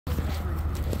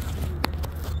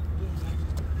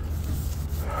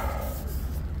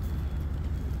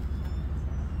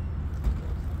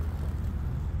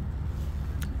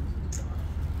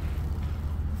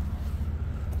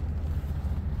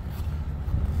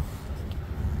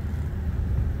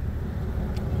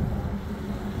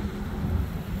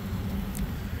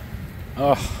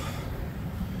Oh,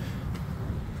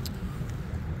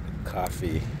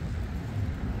 coffee.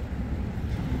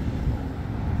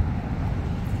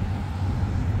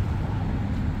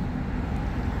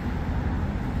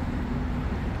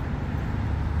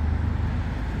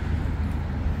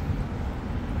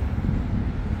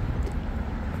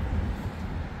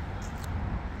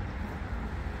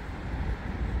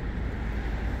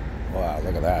 Wow,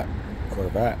 look at that.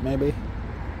 Corvette, maybe?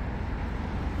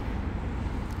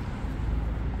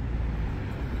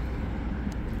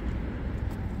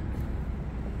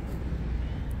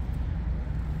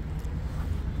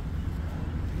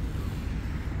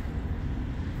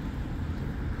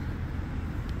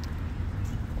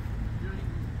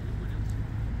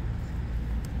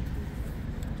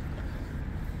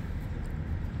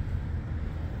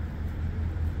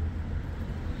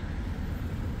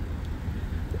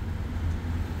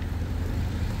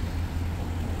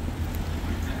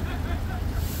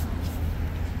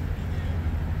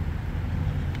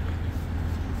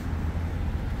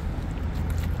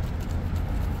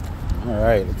 All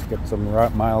right, let's get some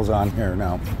miles on here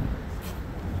now.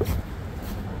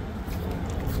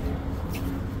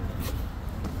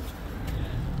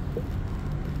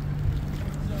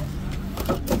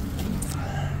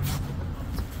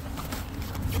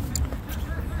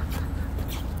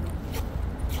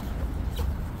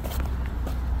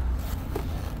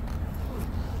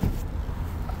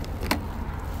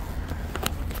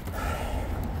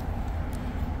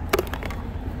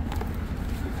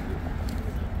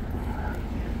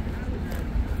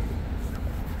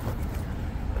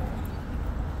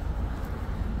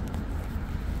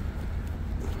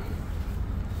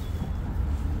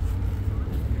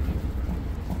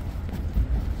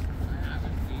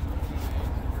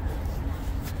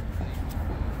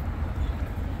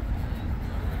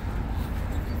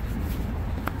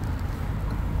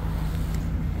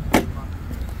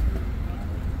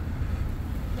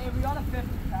 We got a 50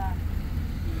 pack.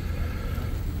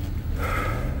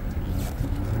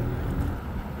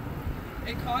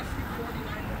 It cost you $49.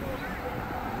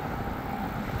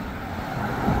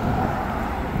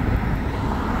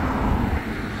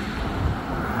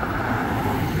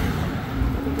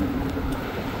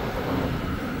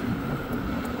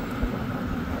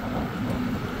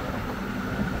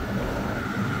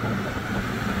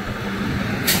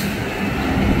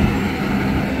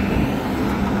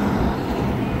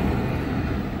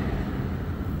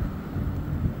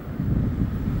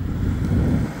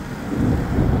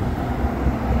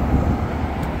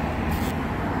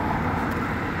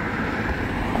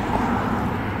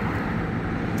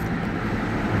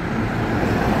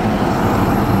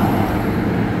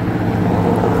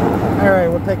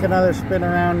 Take another spin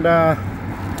around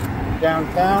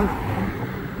downtown,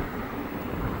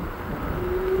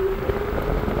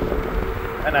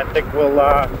 and I think we'll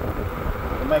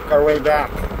make our way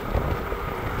back.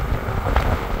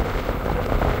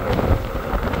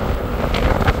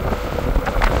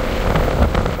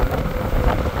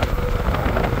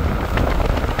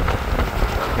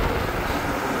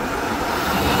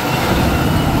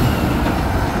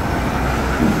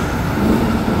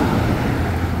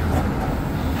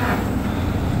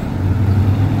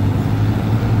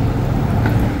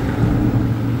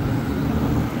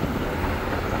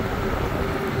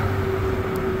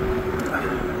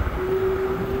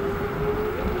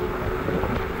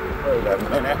 Wait a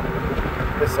minute,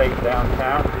 this ain't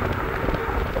downtown.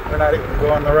 We're not even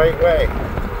going the right way.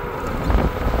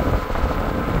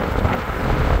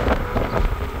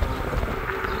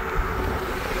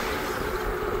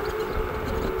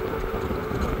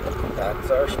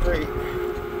 That's our street.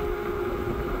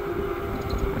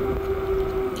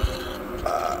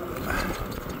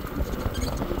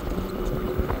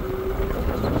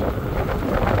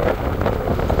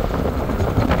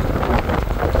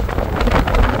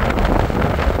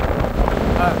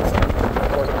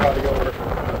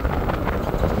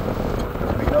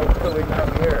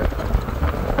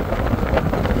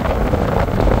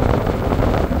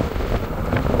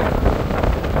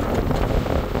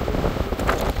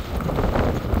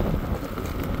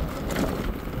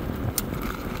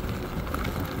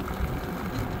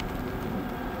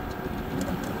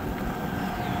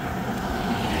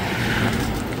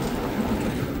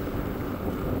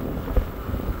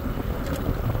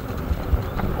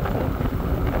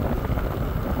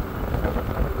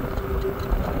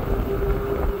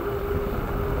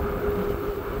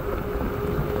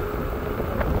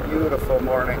 Beautiful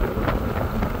morning.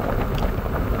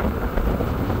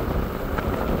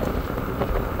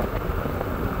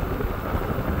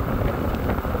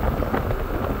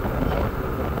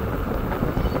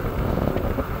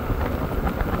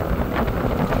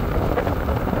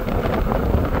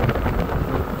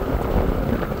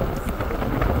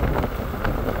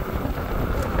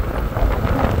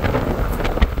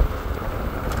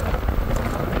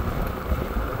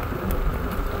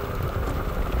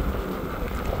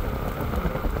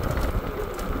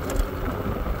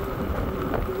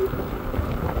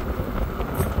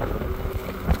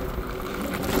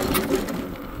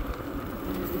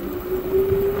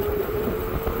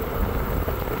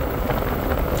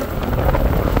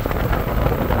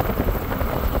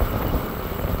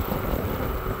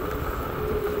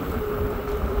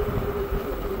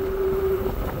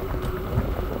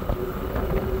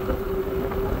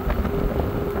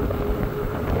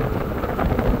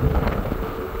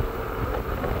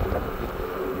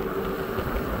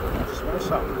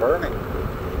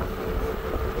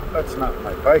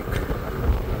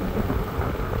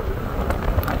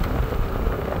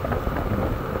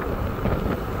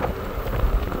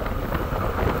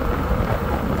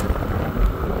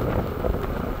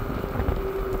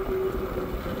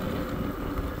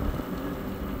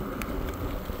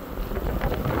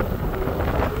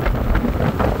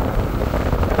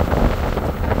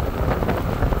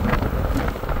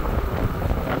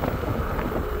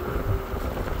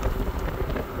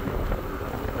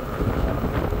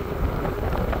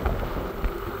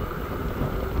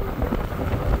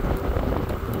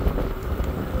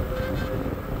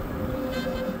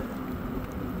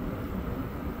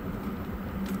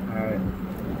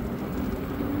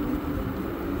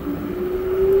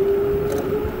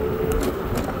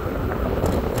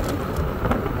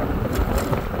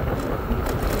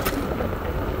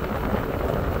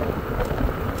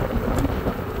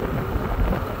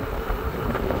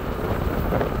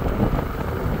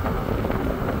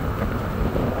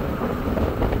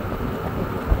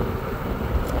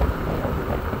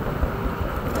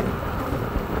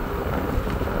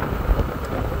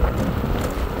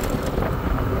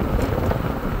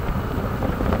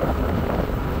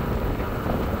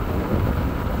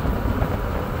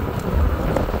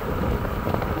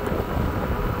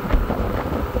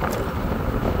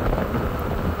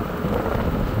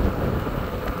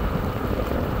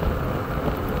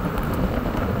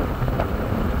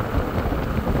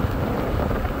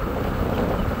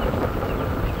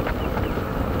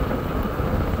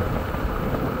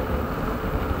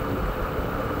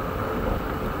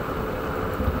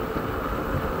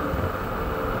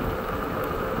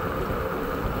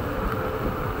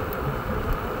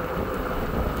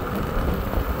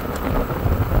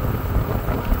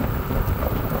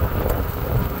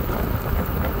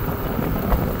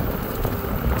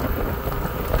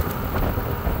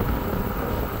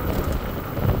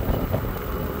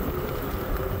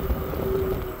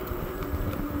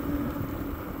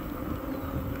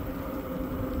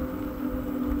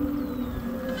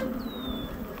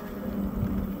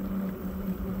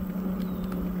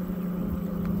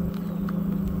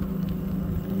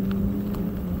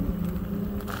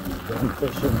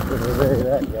 fishing for the very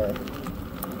that guy.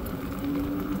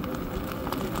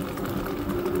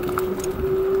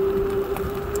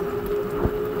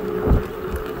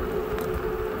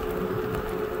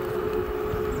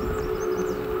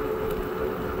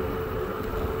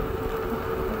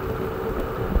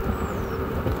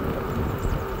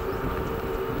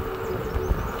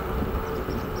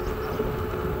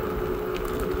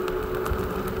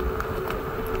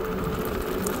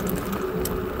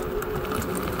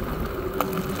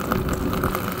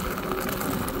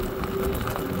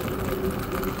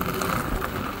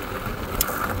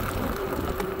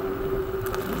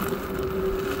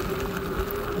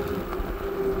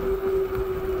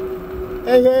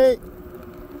 Hey, hey!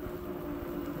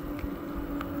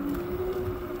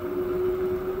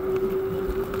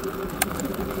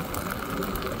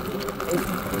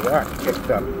 Ooh, rock kicked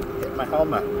up. Hit my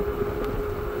helmet.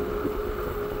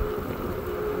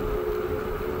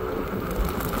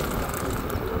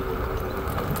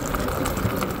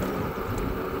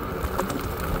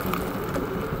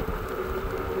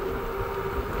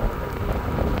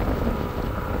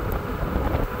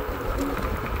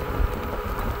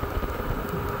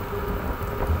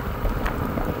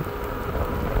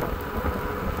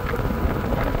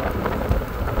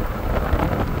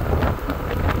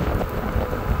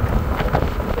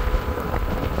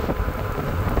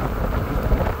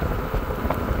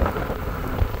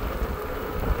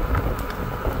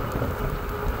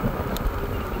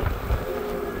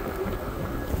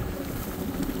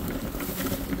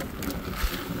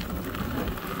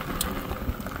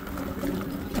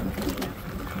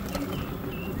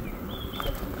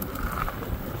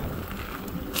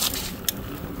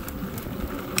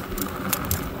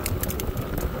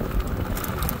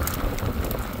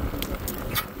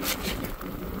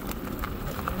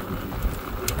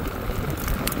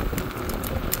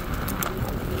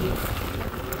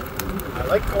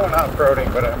 I like going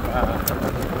off-roading, but I'm a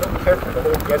little careful the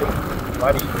whole getting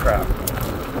muddy crap.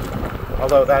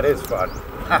 Although that is fun.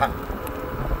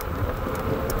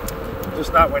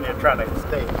 Just not when you're trying to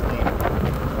stay clean.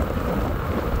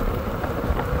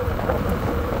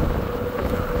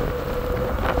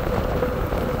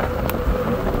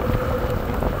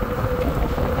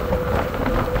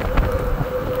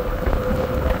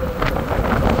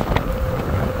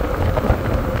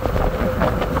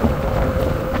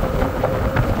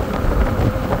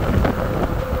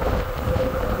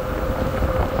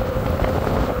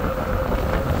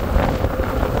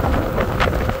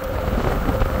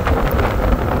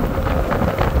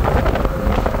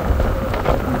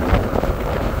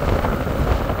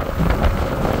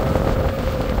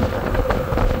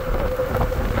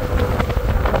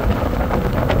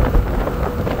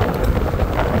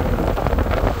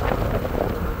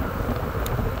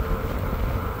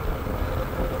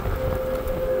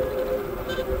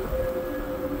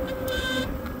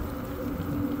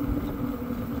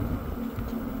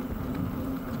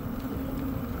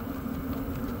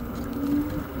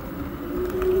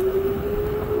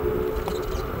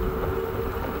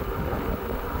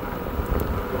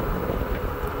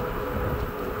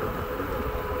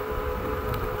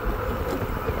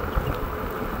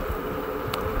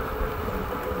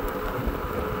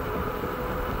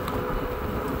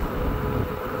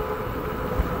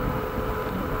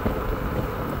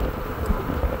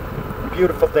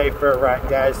 Beautiful day for a ride,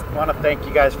 guys. I want to thank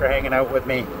you guys for hanging out with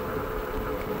me.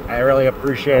 I really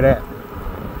appreciate it.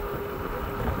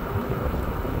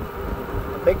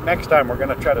 I think next time we're going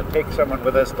to try to take someone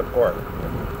with us to port. We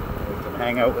can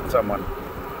hang out with someone.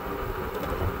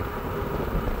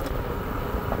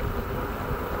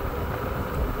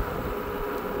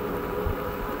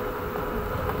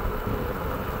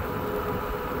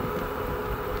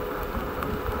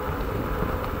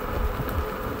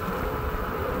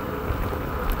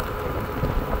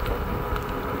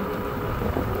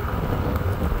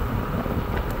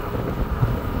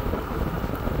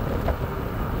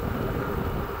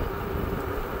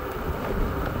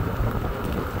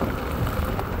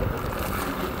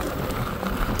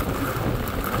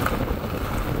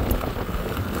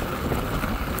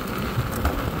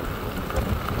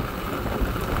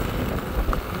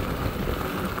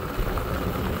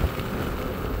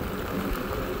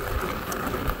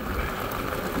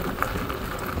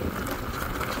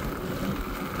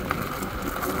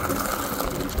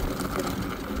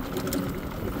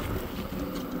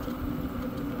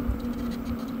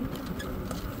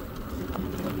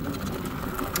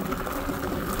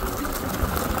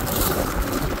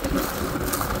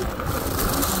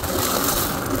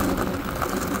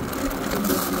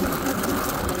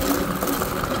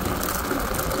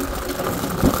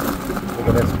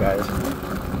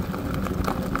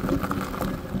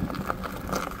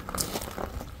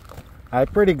 Hi,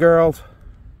 pretty girls.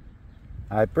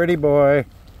 Hi, pretty boy.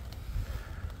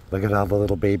 Look at all the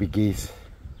little baby geese.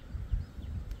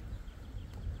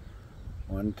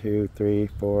 1, 2, 3,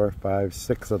 4, 5,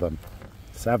 6 of them.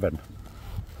 7.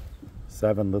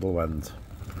 7 little ones.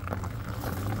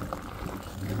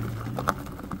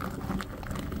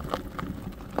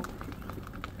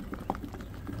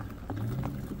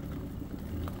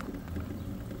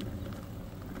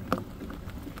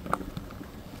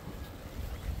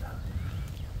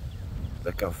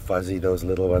 Look how fuzzy those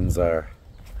little ones are.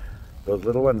 Those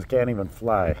little ones can't even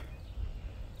fly.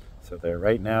 So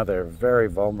right now they're very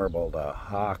vulnerable to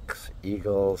hawks,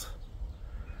 eagles,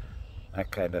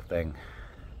 that kind of thing.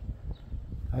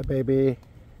 Hi, baby.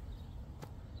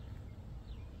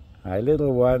 Hi,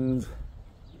 little ones.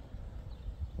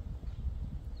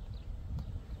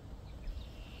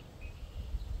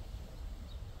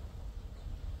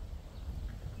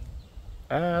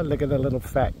 Ah, look at the little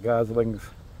fat goslings.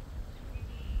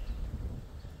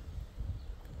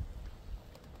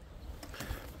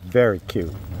 Very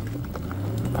cute.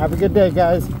 Have a good day,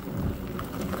 guys.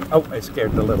 Oh, I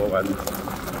scared the little ones.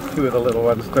 2 of the little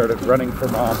ones started running for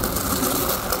mom.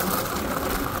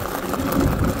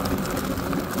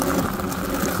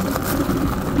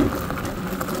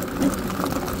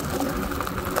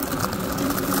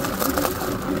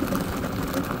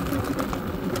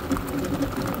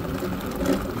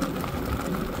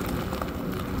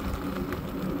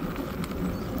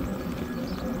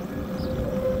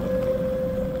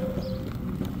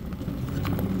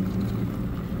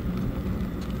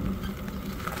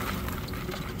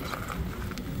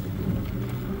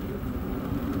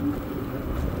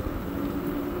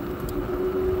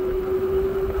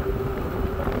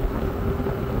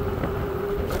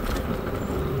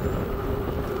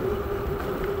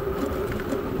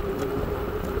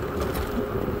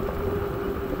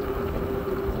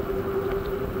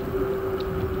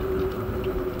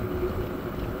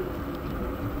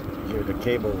 You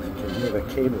can hear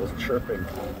the cables chirping.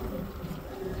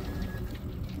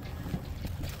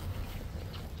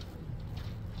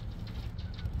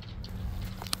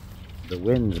 The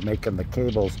wind's making the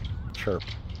cables chirp.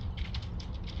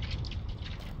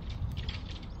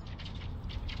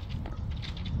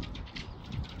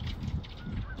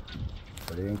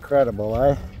 Pretty incredible,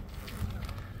 eh?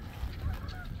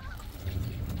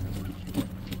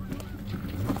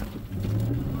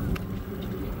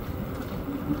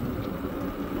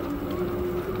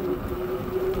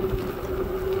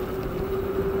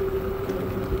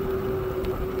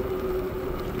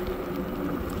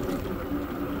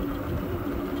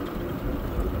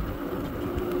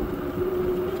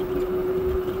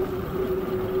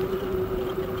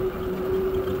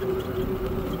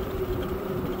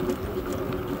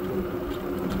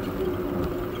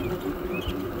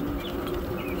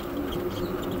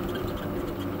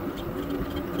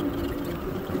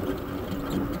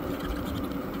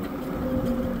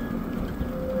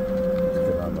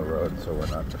 So we're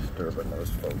not disturbing those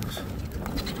folks.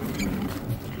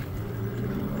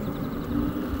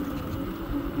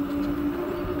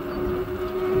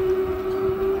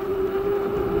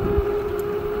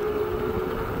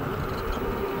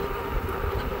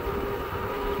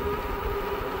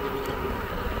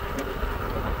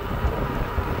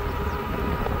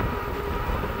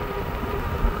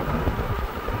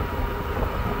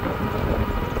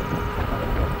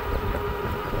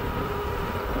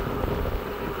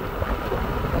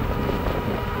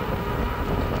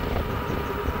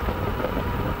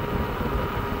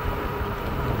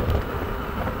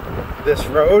 This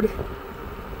road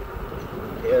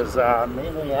is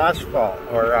mainly asphalt,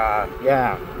 or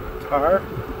yeah, tar.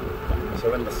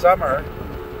 So in the summer,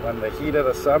 when the heat of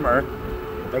the summer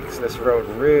makes this road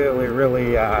really,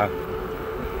 really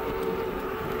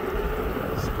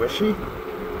squishy.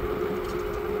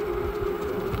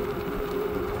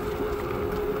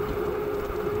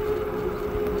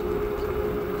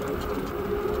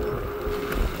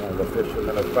 All the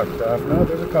fishermen have fucked off. No,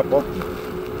 there's a couple.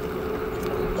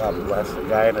 God bless the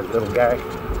guy and his little guy.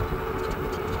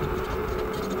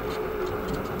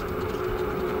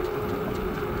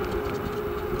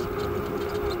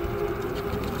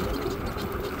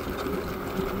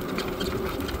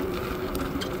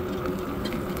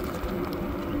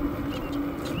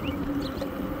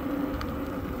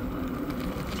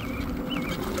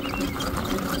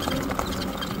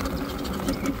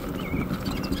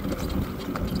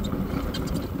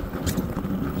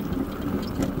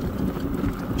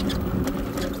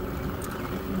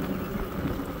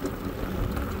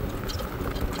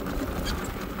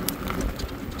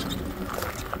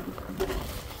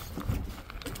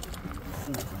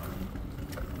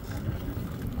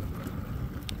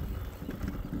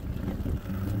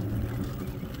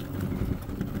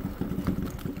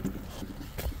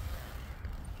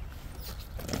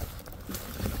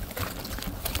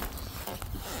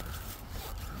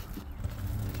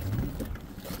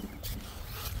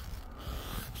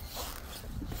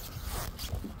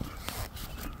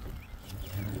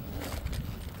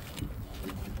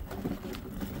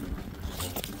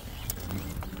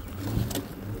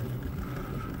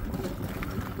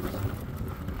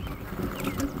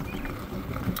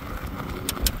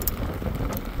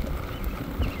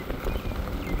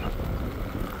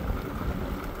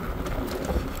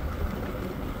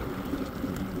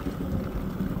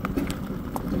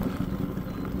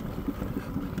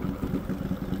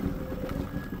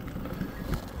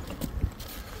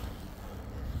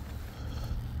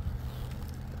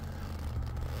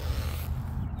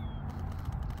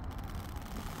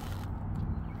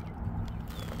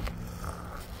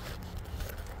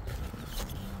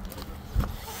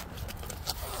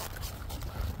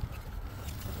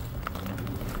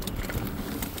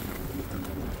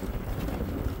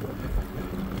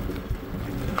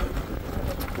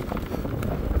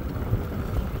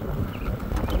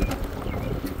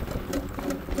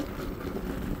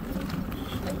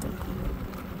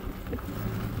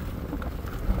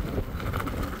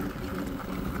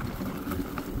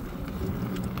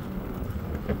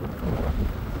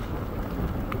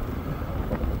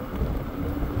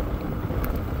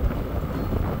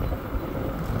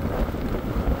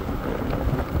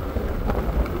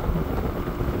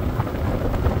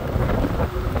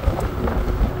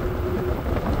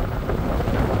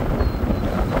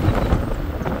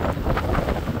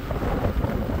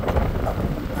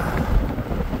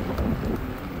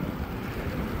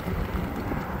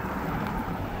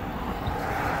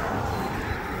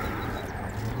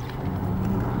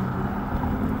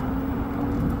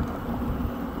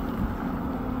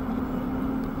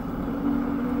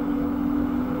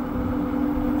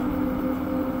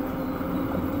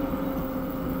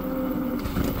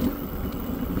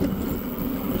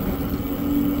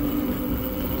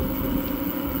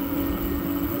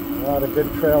 lot of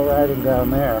good trail riding down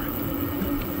there. I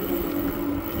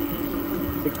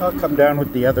think I'll come down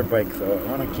with the other bike though. I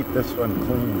want to keep this one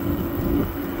clean.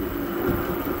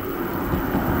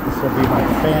 This will be my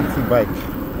fancy bike.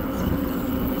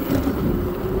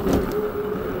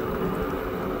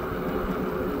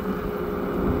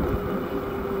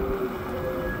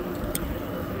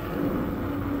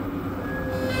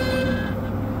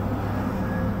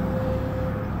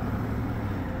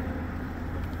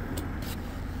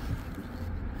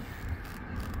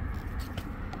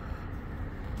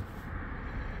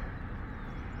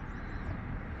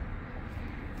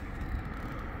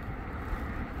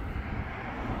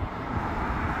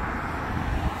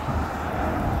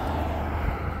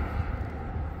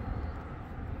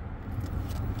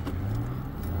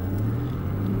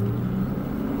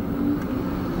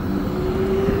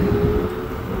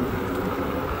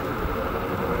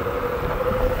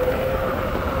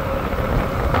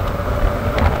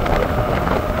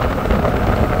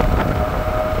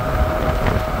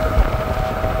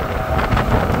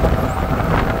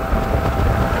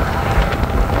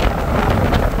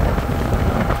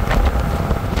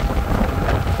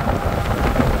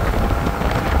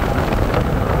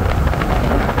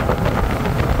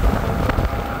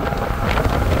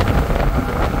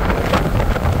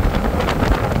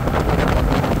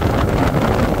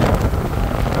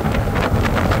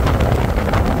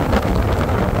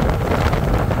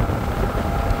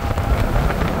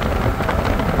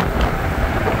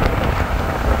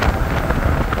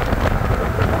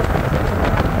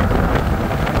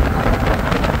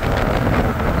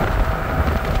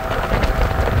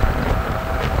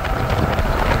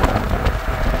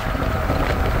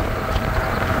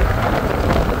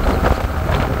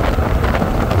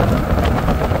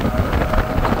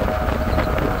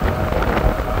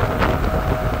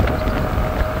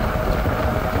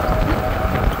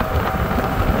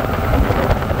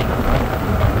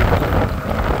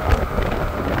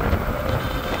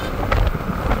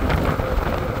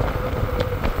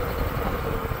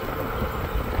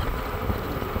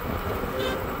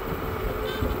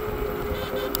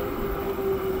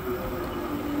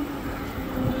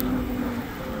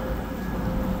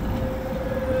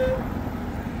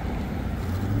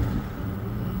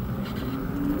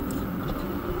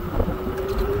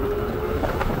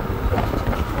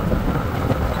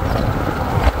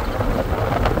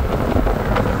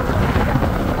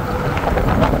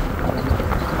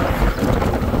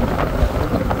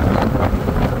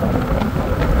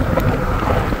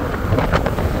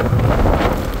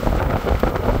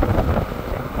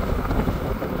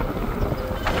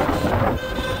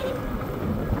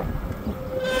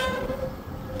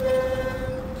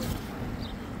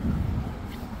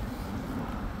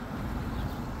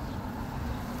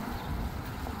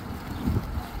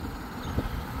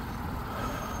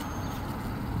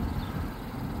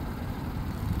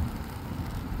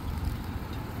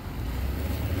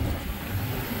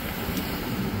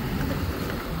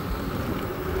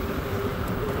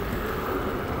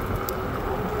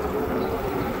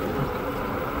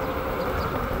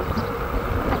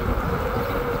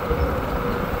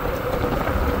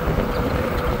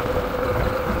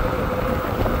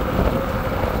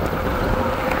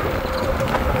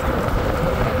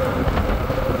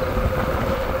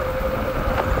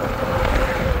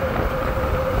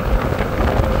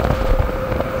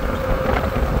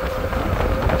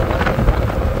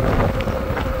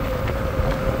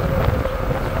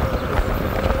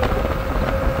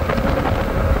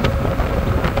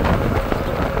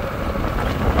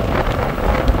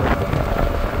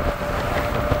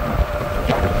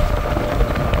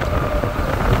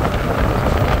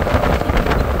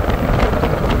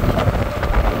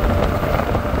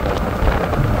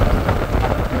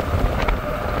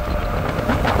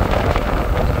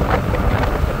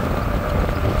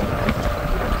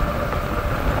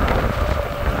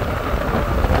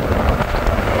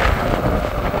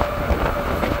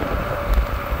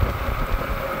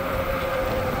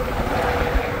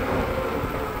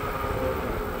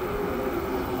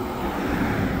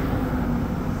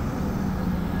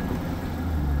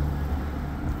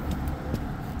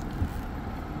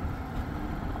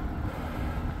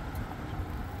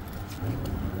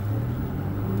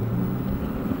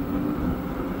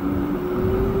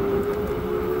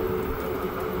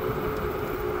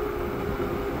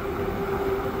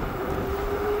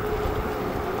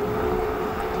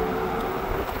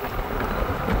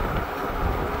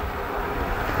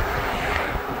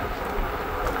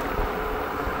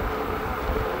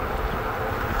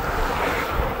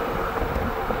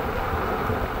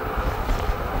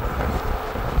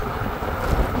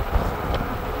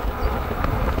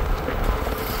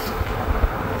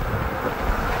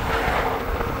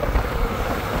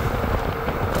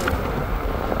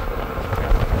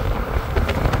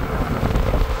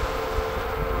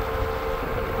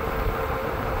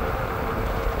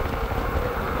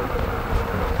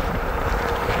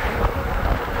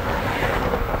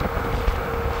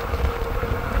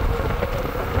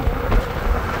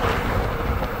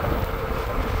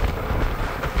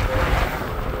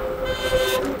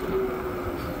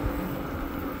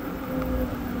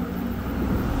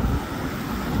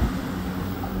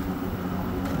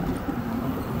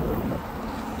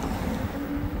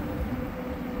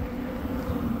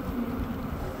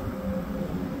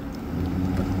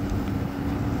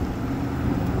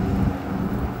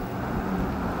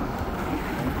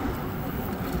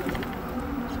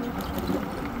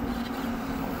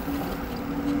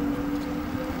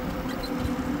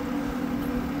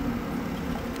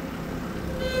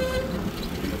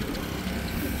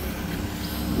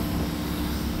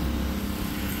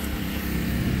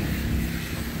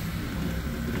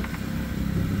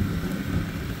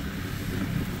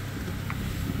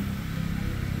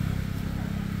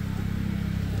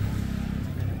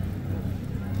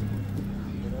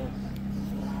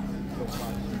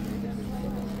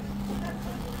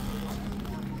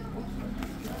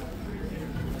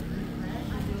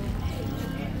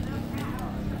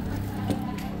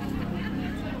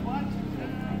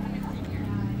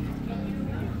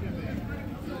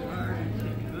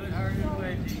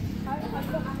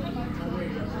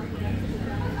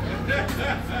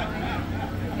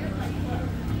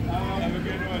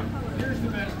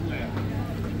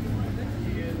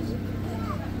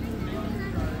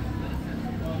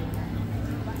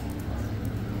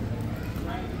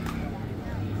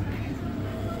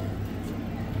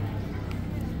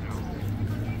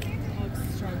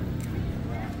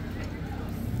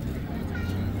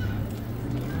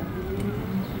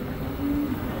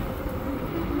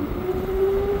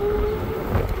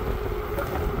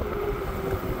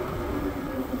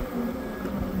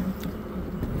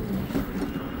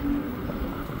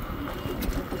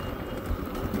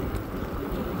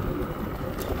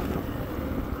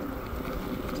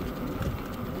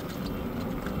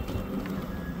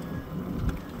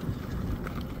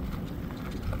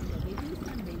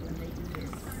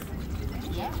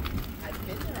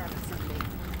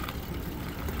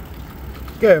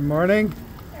 Good morning.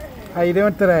 How you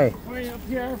doing today? Going up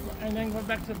here and then go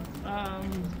back to the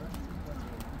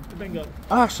bingo.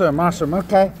 Awesome, awesome.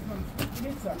 Okay.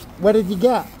 Pizza. What did you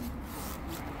get?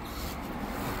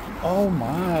 Oh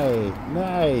my,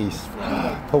 nice.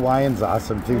 Hawaiian's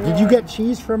awesome too. Did you get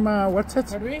cheese from what's it?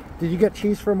 Pardon me? Did you get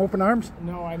cheese from Open Arms?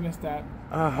 No, I missed that.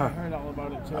 I heard all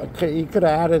about it too. Okay, you could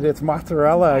have added it's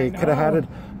mozzarella. You could have added.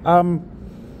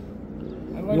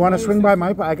 You want to swing by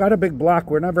my? I got a big block.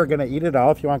 We're never gonna eat it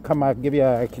all. If you want to come, I'll give you.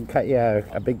 I can cut you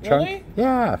a big chunk. Really?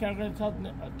 Yeah. Okay, I'm gonna tell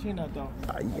Tina though.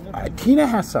 Tina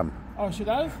has some. Oh, she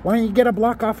does? Why don't you get a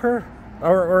block off her,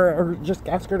 or just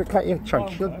ask her to cut you a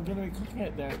chunk? Oh, I'm gonna be cooking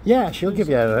it there. Yeah, she'll give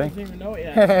you She anything. doesn't even know it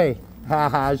yet. Hey,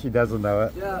 haha, she doesn't know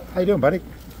it. Yeah. How you doing, buddy?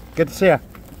 Good to see you.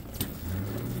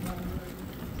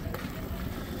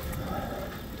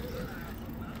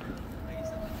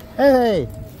 Hey,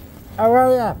 how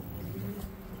are ya?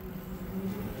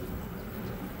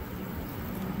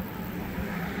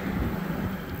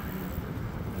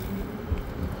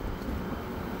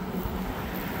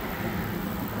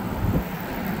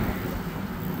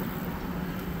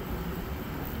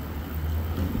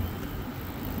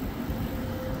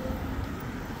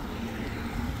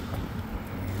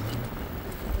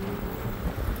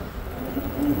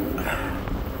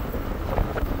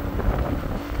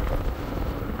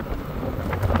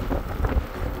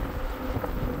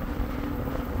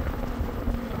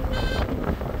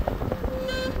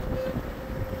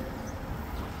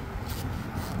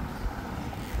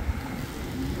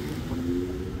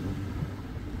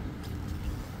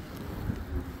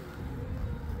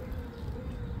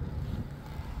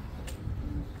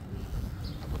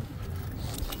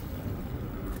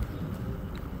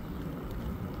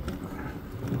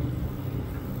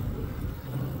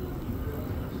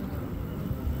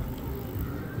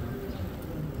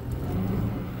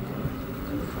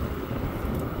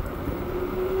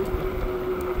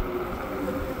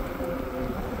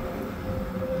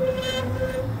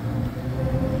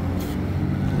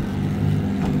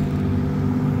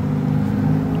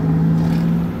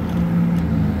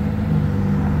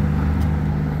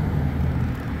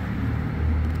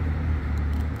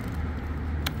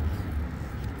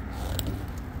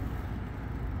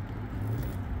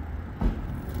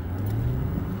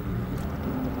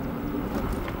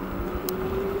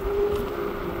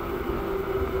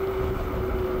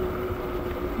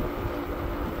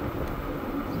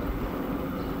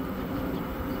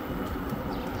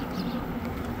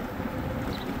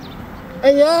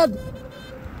 Hey, Ed!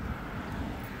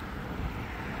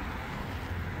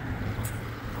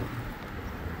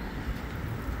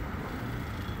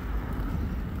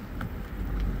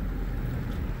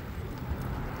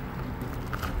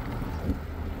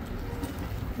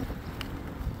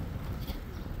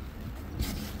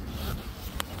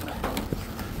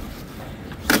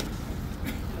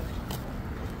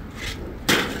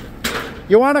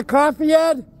 You want a coffee,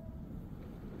 Ed?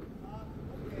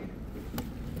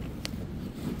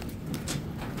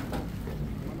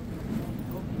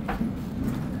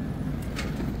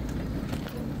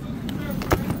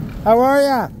 How are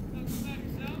ya?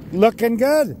 Looking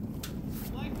good.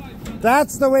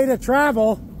 That's the way to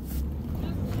travel.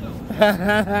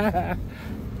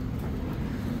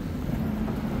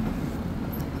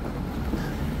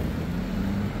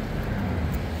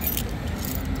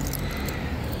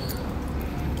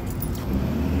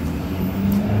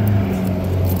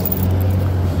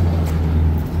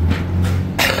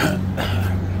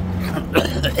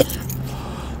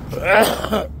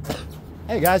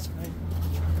 Hey guys.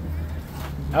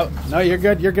 Oh, no, you're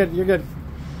good, you're good, you're good.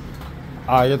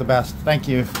 Oh, you're the best. Thank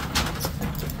you.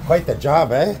 Quite the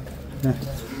job, eh?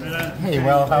 Hey,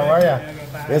 well, how are you?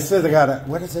 This is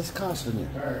what is this costing you?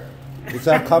 Is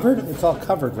that covered? It's all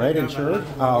covered, right? Insured?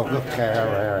 Oh, okay,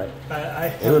 all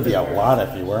right. It would be a lot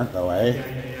if you weren't, though, eh?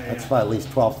 That's about at least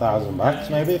 $12,000,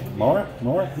 maybe? More?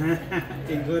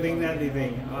 Including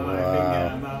everything.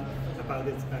 Wow. About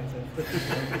this prices.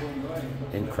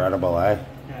 Incredible, eh?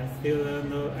 Still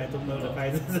no, I don't know the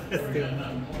prices. Still.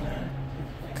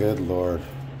 Good Lord.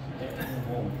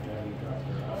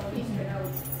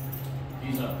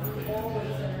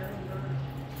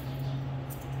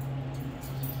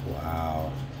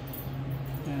 Wow.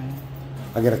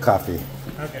 I'll get a coffee.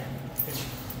 Okay.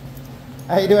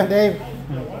 How you doing, Dave?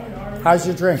 How's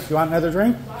your drink? You want another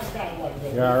drink?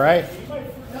 You all right?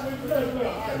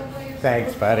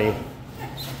 Thanks, buddy.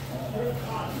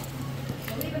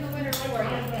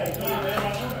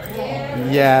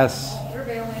 Yes.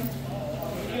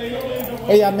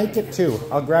 Hey, yeah, make it 2.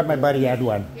 I'll grab my buddy Ed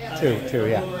one. 2,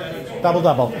 yeah. Double,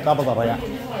 yeah.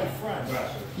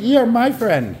 You're my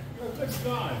friend.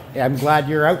 Yeah, I'm glad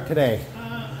you're out today.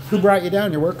 Who brought you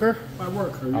down? Your worker? My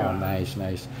worker, Oh, yeah. nice,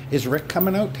 nice. Is Rick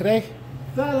coming out today?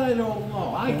 That I don't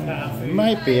know. I can't be.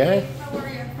 Might be, eh?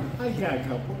 I got a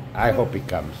couple. I hope he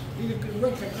comes. He's a good,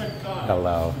 Rick's a good guy.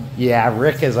 Hello. Yeah,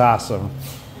 Rick is awesome.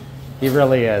 He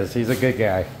really is. He's a good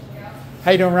guy.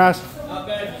 How you doing, Ross? Not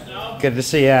bad yourself. Good to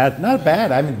see you. Not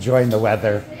bad. I'm enjoying the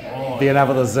weather. Being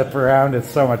able to zip around, it's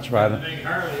so much fun. Big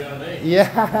Harley on it.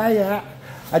 Yeah, yeah.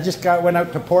 I just went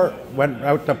out to Port,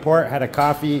 had a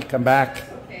coffee, come back.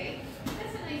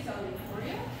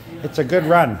 It's a good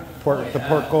run, to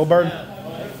Port Colborne.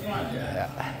 Yeah.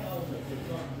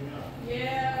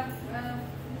 Yeah,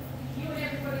 you and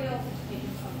everybody else is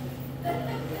taking something.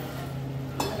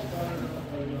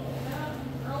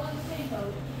 We're all in the same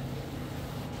boat.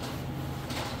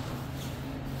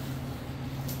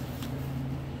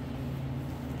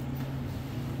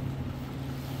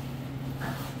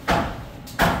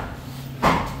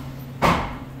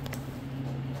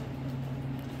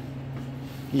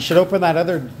 You should open that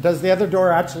other. Does the other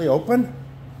door actually open?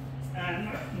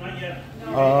 Not yet.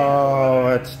 Oh,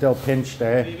 it's still pinched,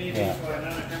 eh? Maybe Yeah. for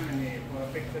another company for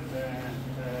fix the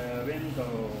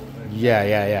window. Yeah.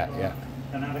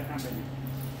 Another company.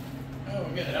 Oh,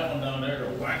 we'll get that one down there to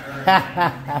whack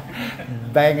her.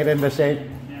 Bang it into shape.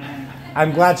 Yeah.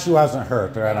 I'm glad she wasn't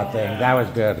hurt or anything. That was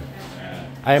good.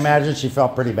 I imagine she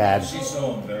felt pretty bad. She's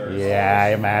so embarrassed. Yeah,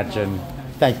 I imagine.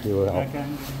 Thank you. Will. Okay.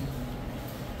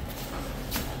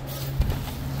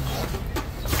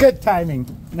 Good timing.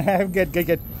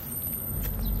 Good.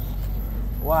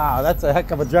 Wow, that's a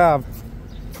heck of a job.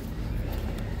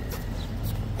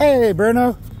 Hey,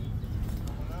 Bruno.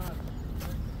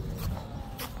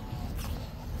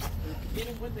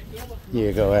 Here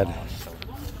you go, Ed.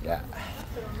 Yeah.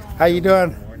 How you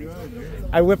doing?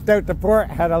 I whipped out the port.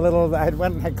 I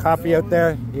went and had coffee out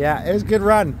there. Yeah, it was a good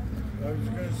run. I was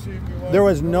going to see if you wanted There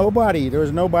was nobody. There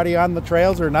was nobody on the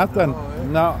trails or nothing.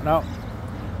 No.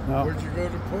 Where'd you go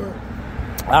to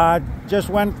Port? Just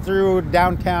went through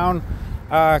downtown,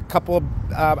 a couple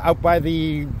out by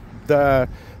the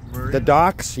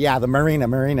docks. Yeah, the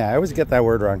marina. I always get that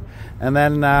word wrong. And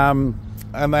then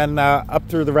up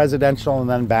through the residential and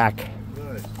then back.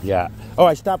 Nice. Yeah. Oh,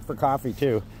 I stopped for coffee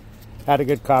too. Had a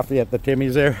good coffee at the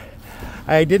Timmy's there.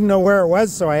 I didn't know where it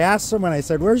was, so I asked him and I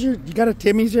said, you got a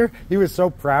Timmy's here? He was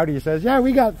so proud. He says, yeah,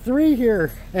 we got 3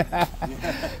 here.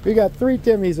 We got 3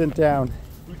 Timmy's in town.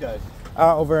 Who does?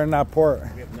 Over in Port.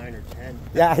 We have 9 or 10.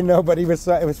 Yeah, I know, but it was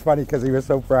funny because he was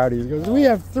so proud. He goes, we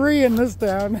have 3 in this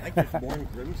town. I think there's more in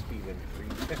Grimsby than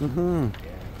 3. Mm-hmm.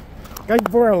 Can I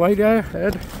pour a light, Ed?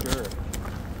 Sure.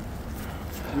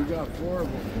 We got 4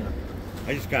 of them here.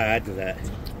 I just got to add to that.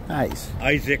 Nice.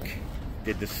 Isaac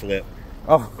did the slip.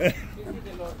 Oh. I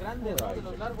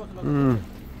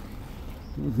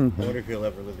wonder if he'll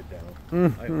ever live it down.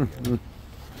 I hope he will.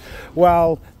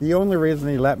 Well, the only reason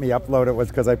he let me upload it was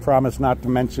because I promised not to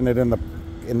mention it in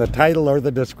the title or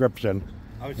the description.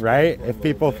 Right? If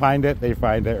people find it, they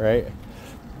find it, right?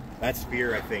 That's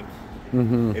fear, I think.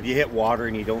 Mm-hmm. If you hit water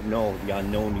and you don't know the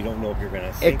unknown, you don't know if you're going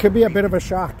to sink. It could be a bit of a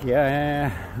shock.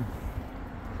 Yeah.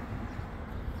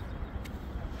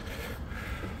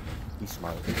 He's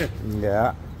smart.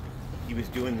 Yeah. He was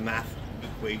doing math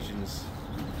equations.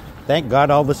 Thank God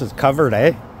all this is covered,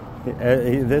 eh?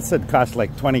 This would cost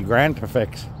like 20 grand to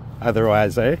fix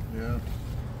otherwise, eh? Yeah.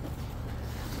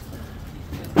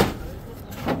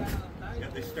 Yeah,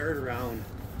 they started around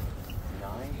 9.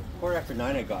 Quarter after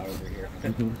 9 I got over here.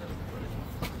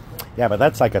 Yeah, but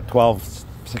that's like a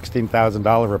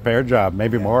 $16,000 repair job,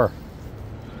 maybe more.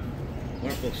 I wonder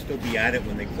if they'll still be at it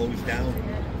when they close down.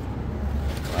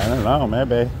 I don't know,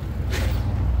 maybe.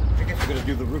 I guess they're going to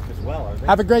do the roof as well, are they?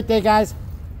 Have a great day, guys.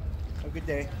 Have a good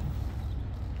day.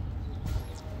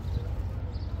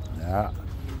 Yeah.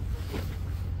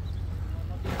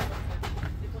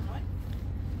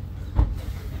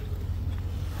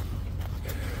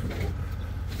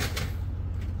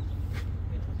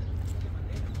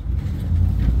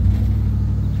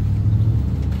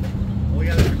 Oh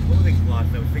yeah, there's a clothing cloth.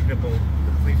 I was thinking about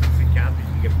the places in Catholic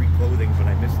you get free clothing, but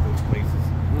I missed those places.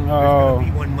 There's Oh. going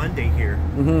to be one Monday here.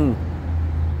 Mm-hmm.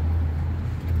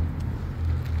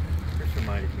 Chris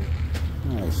reminded me.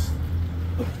 Nice.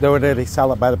 Do they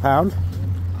sell it by the pound?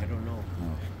 I don't know.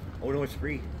 Oh no, it's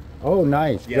free. Oh,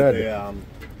 nice. Yeah, Good. the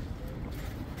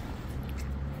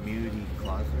community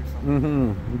closet or something.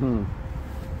 Mm-hmm. Mm-hmm.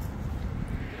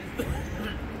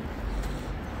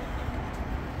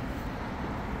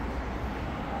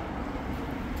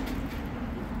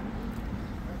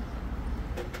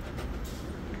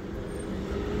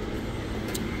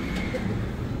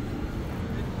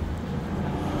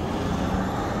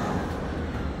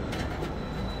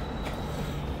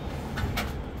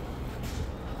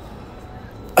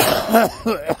 See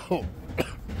you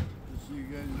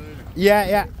guys later.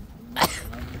 Yeah.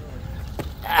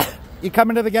 You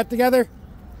coming to the get together?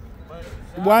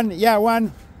 One? Yeah,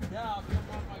 one. Yeah, I'll jump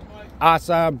on my bike.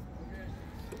 Awesome.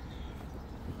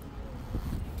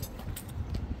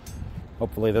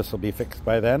 Hopefully this will be fixed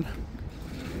by then.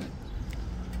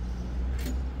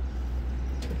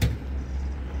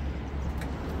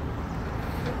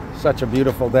 Such a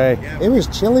beautiful day. Yeah. It was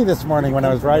chilly this morning when I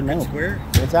was riding Market out. Square?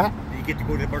 What's that? Did you get to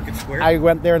go to Market Square? I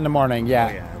went there in the morning, yeah.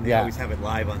 Oh, yeah. They always have it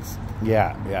live on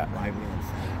Yeah. live on.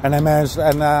 And I managed,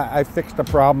 and I fixed the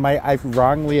problem. I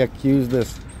wrongly accused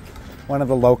one of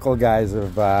the local guys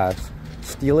of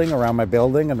stealing around my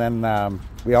building, and then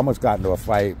we almost got into a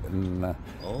fight, and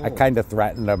I kind of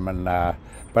threatened him, and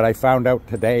but I found out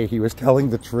today he was telling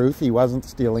the truth. He wasn't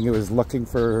stealing. He was looking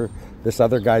for this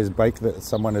other guy's bike that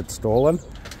someone had stolen.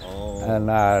 Oh. And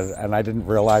I didn't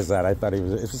realize that. I thought it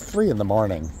was 3 in the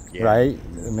morning, right?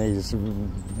 And he's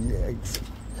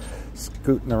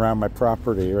scooting around my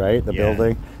property, right? The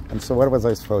building. And so what was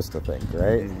I supposed to think,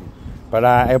 right? But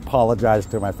I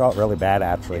apologized to him. I felt really bad,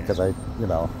 actually, because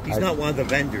He's not one of the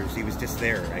vendors. He was just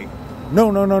there, right?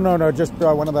 No. Just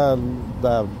one of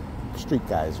the street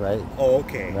guys, right? Oh,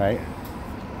 okay. Right?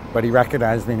 But he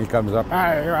recognized me and he comes up,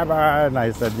 "Hi," and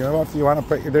I said, "You know what, if you want to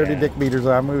put your dirty dick beaters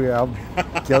on me, I'll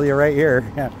kill you right here."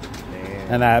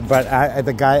 And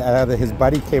the guy, his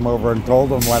buddy came over and told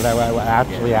him what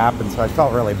actually happened, so I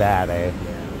felt really bad,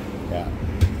 Yeah.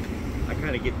 I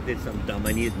kind of did something dumb.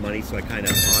 I needed money, so I kind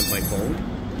of pawned my phone.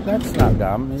 That's not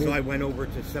dumb. So I went over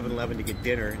to 7-Eleven to get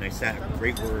dinner, and I sat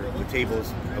right where the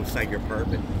table's outside your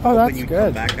apartment. Oh, that's hoping you'd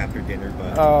good. Come back after dinner,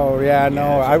 but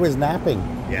I was napping.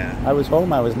 Yeah. I was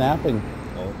home. I was napping.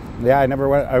 Oh. Yeah, I never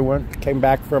went. Came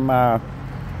back from. I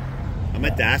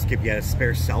meant to ask if you had a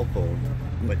spare cell phone,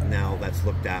 but now that's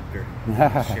looked after.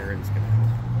 Sharon's gonna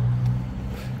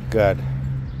have Good.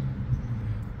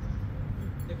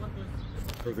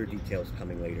 further details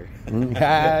coming later.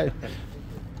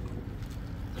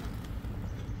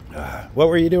 What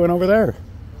were you doing over there?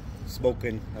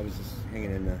 Smoking. I was just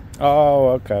hanging in the.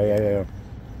 Oh, okay. Yeah.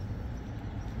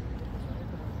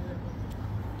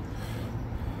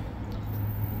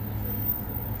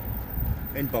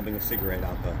 And bumming a cigarette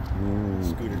out the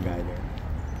scooter guy there.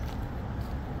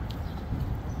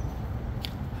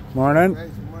 Morning. Nice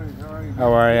morning. How are you?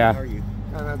 How are ya? How are you?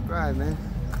 Not bad, man.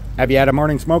 Have you had a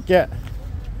morning smoke yet?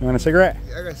 You want a cigarette?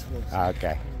 I got smoke.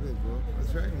 Okay. I'm good, bro.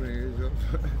 What's right with you?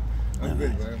 I'm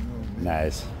good, bro.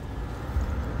 Nice.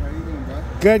 How you doing, bud?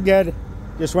 Good.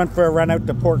 Just went for a run out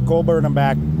to Port Colborne and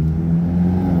back. You got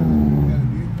a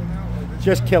vehicle now? Or this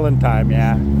Just one? killing time,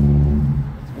 yeah. It's working,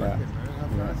 man. How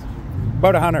fast is it?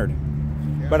 About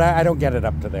 100. But I don't get it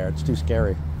up to there. It's too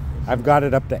scary. I've got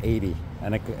it up to 80,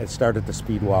 and it started to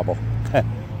speed wobble.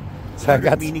 So I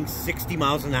got. Meaning 60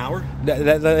 miles an hour?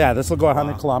 Yeah, this will go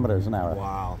 100 kilometers an hour.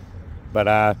 Wow. But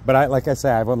I like I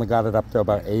say, I've only got it up to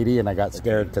about 80, and I got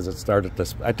scared because it started to.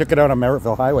 I took it out on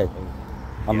Merrittville Highway.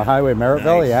 On the highway,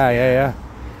 Merrittville. Nice. Yeah.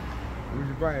 Where'd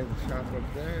you buy it? The shop up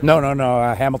there? No.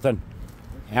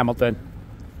 Hamilton.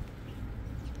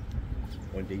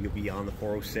 One day you'll be on the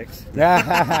 406. No,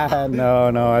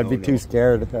 I'd be No. too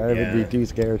scared. I would Yeah. be too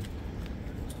scared.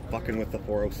 Fucking with the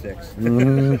 406.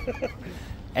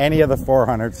 Any of the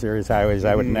 400 series highways,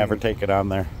 I would never take it on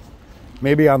there.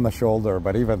 Maybe on the shoulder,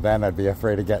 but even then I'd be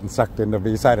afraid of getting sucked into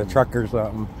beside a truck or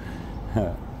something.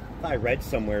 I read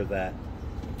somewhere that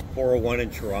 401 in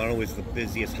Toronto is the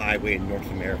busiest highway in North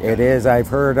America. It is, I've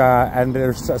heard, and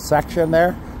there's a section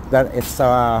there that it's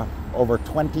over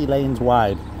 20 lanes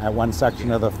wide at one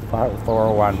section of the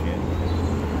 401.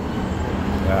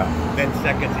 Yeah. Then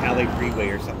second's LA Freeway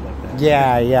or something like that.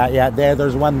 Yeah.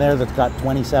 There's one there that's got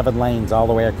 27 lanes all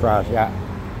the way across. Yeah.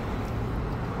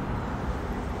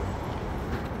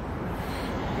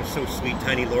 It was so sweet.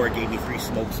 Tiny Laura gave me 3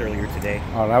 smokes earlier today.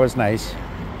 Oh, that was nice.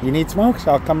 You need smokes?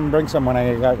 I'll come and bring some when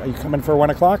are you coming for 1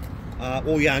 o'clock?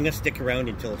 Oh yeah, I'm gonna stick around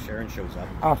until Sharon shows up.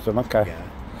 Awesome. Okay. Yeah.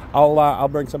 I'll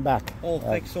bring some back. Oh,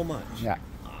 thanks so much. Yeah.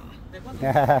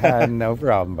 No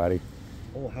problem, buddy.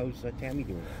 Oh, how's Tammy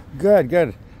doing?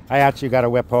 Good. I actually got to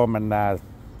whip home and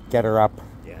get her up.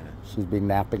 Yeah. She's been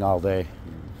napping all day.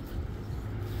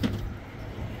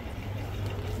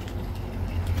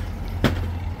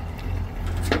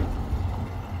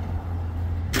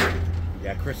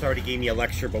 Yeah, Chris already gave me a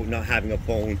lecture about not having a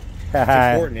phone. It's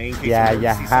important, eh? In case Yeah, you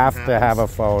emergency have something to have a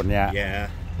happens. phone. Yeah. Yeah.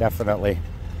 Definitely.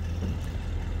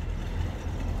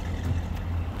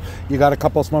 You got a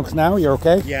couple smokes now? You're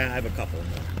okay? Yeah, I have a couple.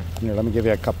 Here, let me give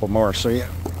you a couple more. So yeah.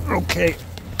 Okay.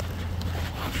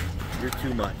 You're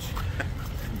too much.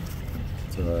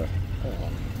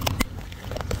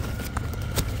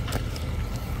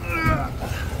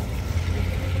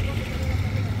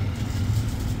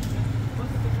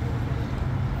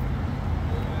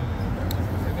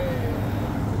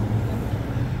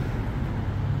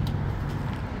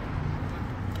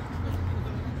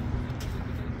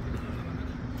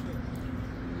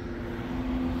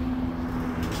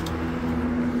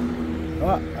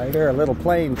 Right here, a little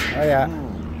plane. Oh, yeah.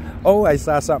 Oh, I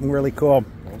saw something really cool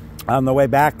on the way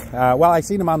back. Well, I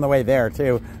seen them on the way there,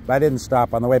 too. But I didn't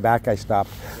stop. On the way back, I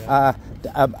stopped.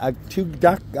 Two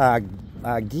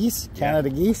geese, Canada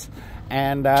geese.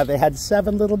 And they had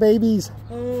 7 little babies.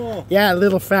 Oh. Yeah,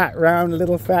 little fat, round,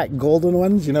 little fat golden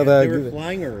ones. You know, They were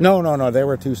flying or? No, they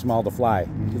were too small to fly.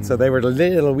 So they were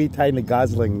little wee tiny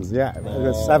goslings. Yeah, there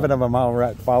was 7 of them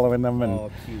all following them, and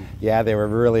cute. yeah, they were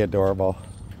really adorable.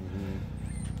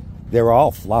 They were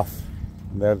all fluff.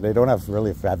 They don't have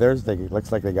really feathers. It looks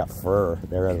like they got fur.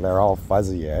 They're all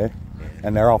fuzzy, eh?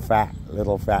 And they're all fat,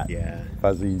 little fat,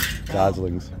 fuzzy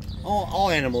goslings. All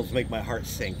animals make my heart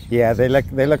sink. Yeah, they look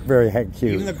very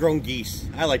cute. Even the grown geese.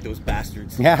 I like those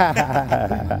bastards.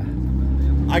 Yeah.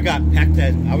 I got pecked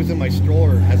I was in my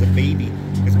stroller as a baby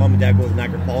because Mom and Dad go to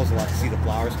Niagara Falls a lot to see the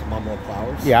flowers, because Mom loved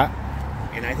flowers. Yeah.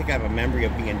 And I think I have a memory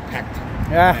of being pecked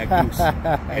by a goose.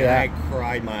 And I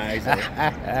cried my eyes out.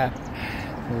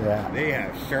 Yeah. They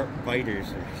have sharp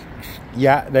biters.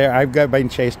 Yeah, I've been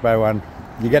chased by one.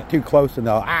 You get too close and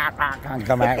they'll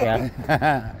come at you.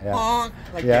 Yeah.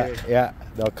 Like Yeah,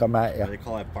 they'll come at you. They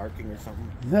call that barking or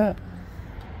something. Yeah.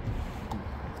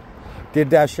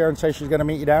 Did Sharon say she's going to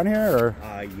meet you down here, or?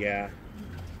 Yeah.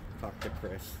 Talk to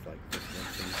Chris. Like just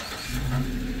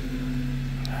mentioned.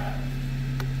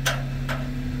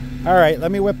 All right,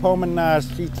 let me whip home and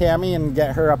see Tammy and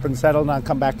get her up and settled, and I'll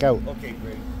come back out. Okay,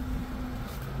 great.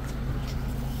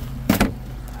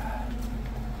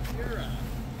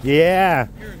 Yeah.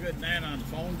 You're a good man on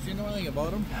phones. You know anything about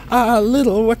them?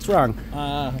 Little. What's wrong?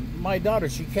 My daughter,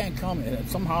 she can't comment.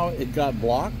 Somehow it got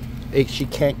blocked. She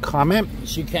can't comment?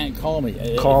 She can't call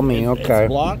me. Call me, okay. It's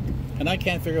blocked, and I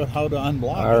can't figure out how to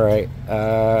unblock it. All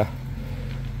right.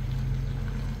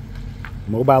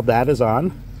 Mobile data's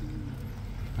on.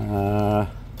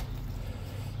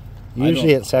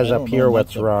 Usually it says up here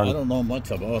what's wrong. I don't know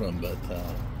much about them, but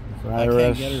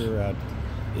Virus. I can't get her.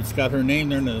 It's got her name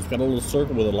there, and it's got a little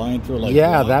circle with a line through it. Like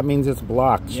yeah, blocked. that means it's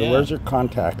blocked. So where's your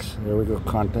contacts? There we go,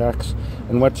 contacts.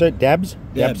 And what's it? Deb's?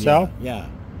 Deb cell? Yeah.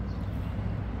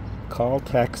 Call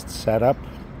text setup.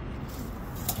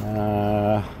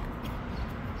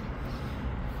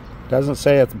 Doesn't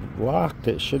say it's blocked.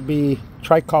 It should be.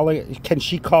 Try calling. Can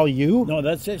she call you? No,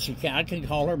 that's it. She can't. I can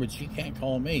call her, but she can't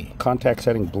call me. Contact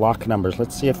setting block numbers.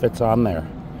 Let's see if it's on there.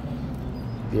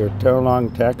 Your too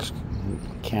long text.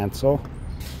 Cancel.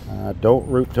 Don't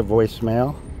route to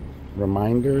voicemail.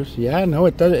 Reminders. Yeah, no,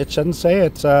 it does. It doesn't say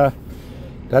it's.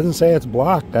 Doesn't say it's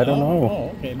blocked. I don't know.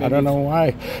 Oh, okay. I don't know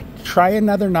why. Try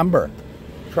another number.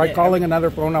 Try calling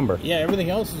another phone number. Yeah, everything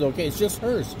else is okay. It's just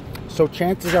hers. So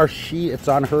chances are it's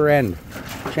on her end.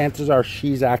 Chances are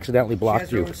she's accidentally blocked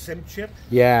She has her you. own SIM chip?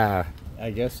 Yeah.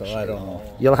 I guess so. I don't know.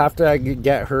 You'll have to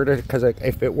get her to, because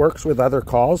if it works with other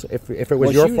calls, if it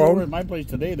was your your phone. She was over phone. at my place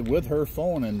today with her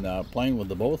phone and playing with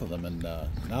the both of them and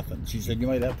nothing. She said you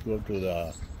might have to go up to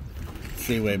the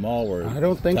Seaway Mall where. I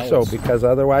don't think so, because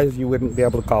otherwise you wouldn't be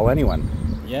able to call anyone.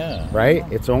 Yeah. Right?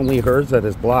 It's only hers that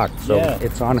is blocked, so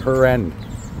it's on her end.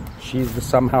 She's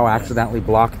somehow accidentally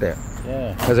blocked it.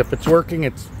 Yeah. Because if it's working,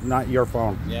 it's not your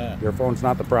phone. Yeah. Your phone's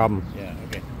not the problem. Yeah.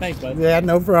 Okay. Thanks, bud. Yeah,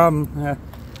 no problem.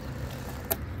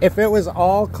 If it was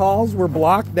all calls were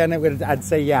blocked, then I'd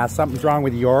say, yeah, something's wrong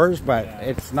with yours, but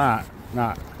it's not.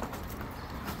 All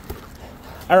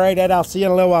right, Ed, I'll see you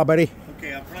in a little while, buddy.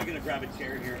 Okay, I'm probably going to grab a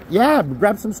chair here. Yeah,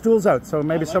 grab some stools out, so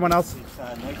maybe someone else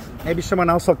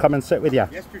will come and sit with you.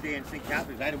 Yesterday in St.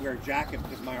 Catharines, I had to wear a jacket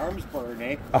because my arms burn,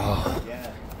 eh? Oh.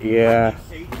 Yeah. Yeah.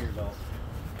 Shade here, though.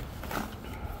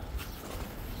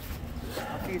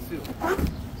 Okay, Sue.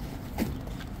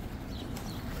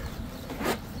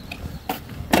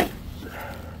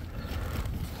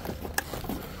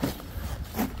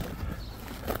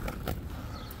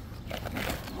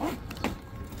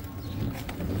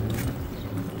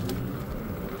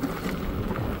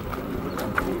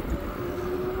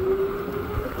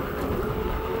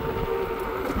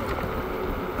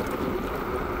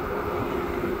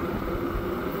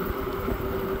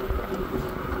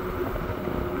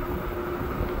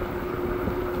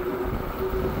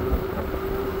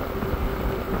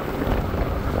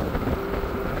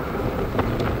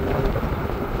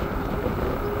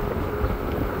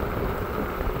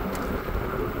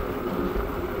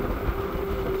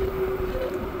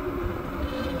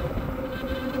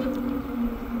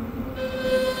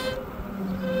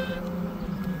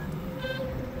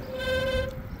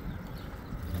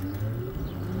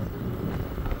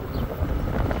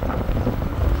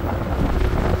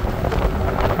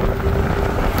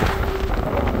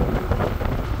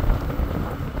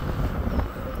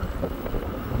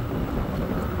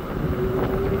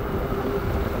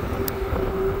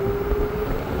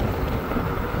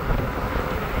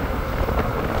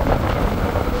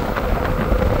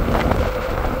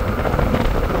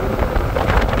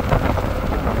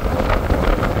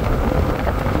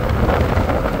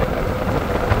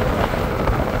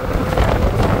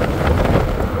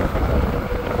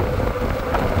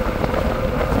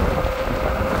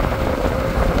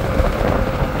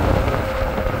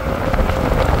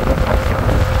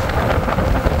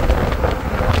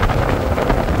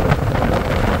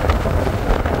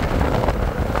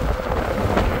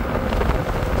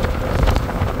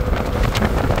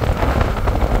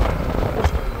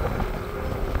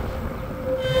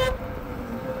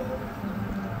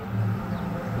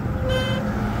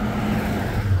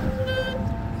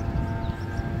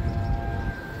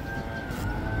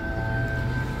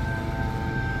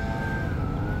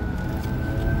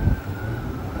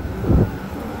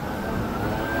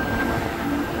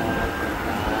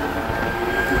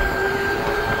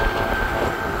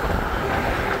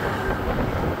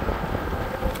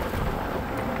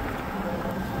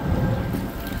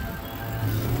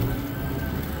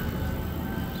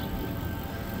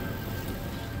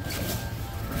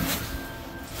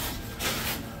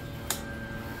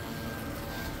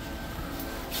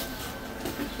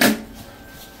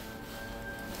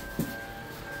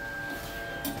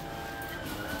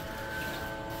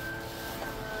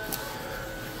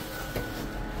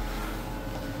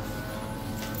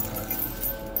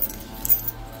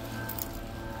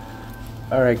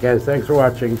 All right, guys, thanks for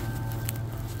watching.